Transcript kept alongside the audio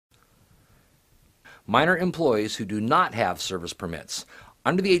Minor employees who do not have service permits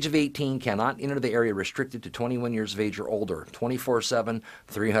under the age of 18 cannot enter the area restricted to 21 years of age or older, 24/7,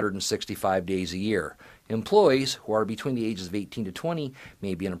 365 days a year. Employees who are between the ages of 18 to 20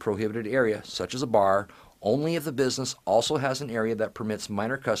 may be in a prohibited area, such as a bar, only if the business also has an area that permits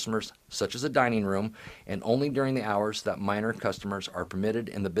minor customers, such as a dining room, and only during the hours that minor customers are permitted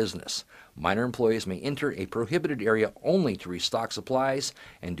in the business. Minor employees may enter a prohibited area only to restock supplies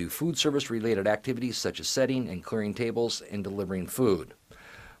and do food service related activities such as setting and clearing tables and delivering food.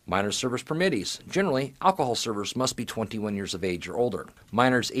 Minor service permittees. Generally, alcohol servers must be 21 years of age or older.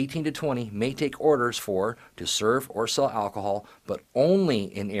 Minors 18 to 20 may take orders for, to serve or sell alcohol, but only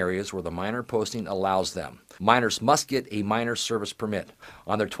in areas where the minor posting allows them. Minors must get a minor service permit.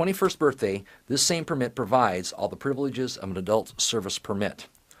 On their 21st birthday, this same permit provides all the privileges of an adult service permit.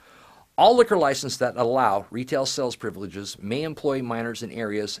 All liquor licenses that allow retail sales privileges may employ minors in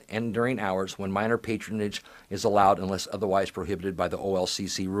areas and during hours when minor patronage is allowed unless otherwise prohibited by the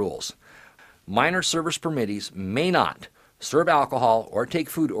OLCC rules. Minor service permittees may not serve alcohol or take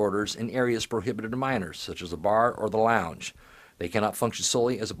food orders in areas prohibited to minors, such as a bar or the lounge. They cannot function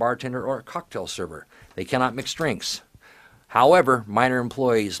solely as a bartender or a cocktail server. They cannot mix drinks. However, minor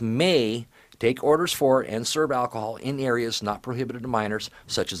employees may take orders for and serve alcohol in areas not prohibited to minors,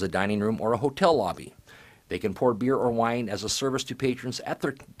 such as a dining room or a hotel lobby. They can pour beer or wine as a service to patrons at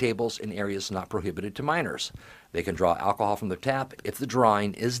their tables in areas not prohibited to minors. They can draw alcohol from the tap if the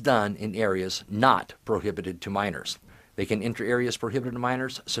drawing is done in areas not prohibited to minors. They can enter areas prohibited to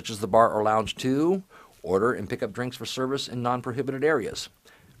minors, such as the bar or lounge, to order and pick up drinks for service in non-prohibited areas,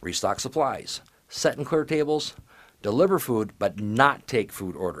 restock supplies, set and clear tables, deliver food but not take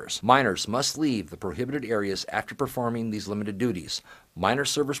food orders. Minors must leave the prohibited areas after performing these limited duties. Minor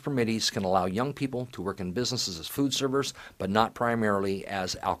service permittees can allow young people to work in businesses as food servers but not primarily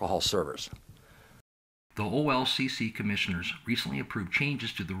as alcohol servers. The OLCC commissioners recently approved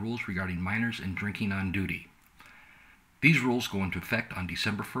changes to the rules regarding minors and drinking on duty. These rules go into effect on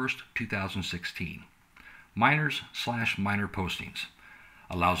December 1st, 2016. Minors/minor postings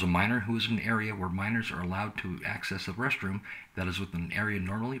allows a minor who is in an area where minors are allowed to access a restroom that is within an area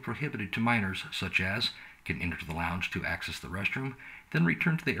normally prohibited to minors, such as can enter the lounge to access the restroom, then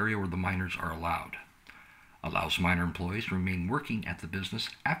return to the area where the minors are allowed. Allows minor employees to remain working at the business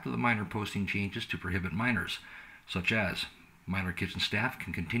after the minor posting changes to prohibit minors, such as minor kitchen staff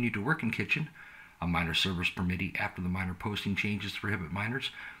can continue to work in kitchen. A minor service permittee after the minor posting changes to prohibit minors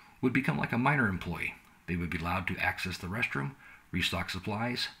would become like a minor employee. They would be allowed to access the restroom, restock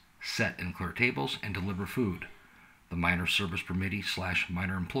supplies, set and clear tables, and deliver food. The minor service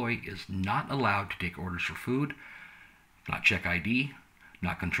permittee/minor employee is not allowed to take orders for food, not check ID,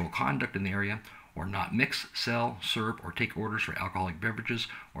 not control conduct in the area, or not mix, sell, serve, or take orders for alcoholic beverages,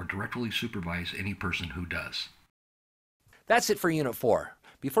 or directly supervise any person who does. That's it for Unit 4.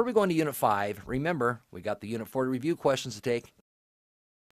 Before we go into Unit 5, remember, we got the Unit 4 review questions to take.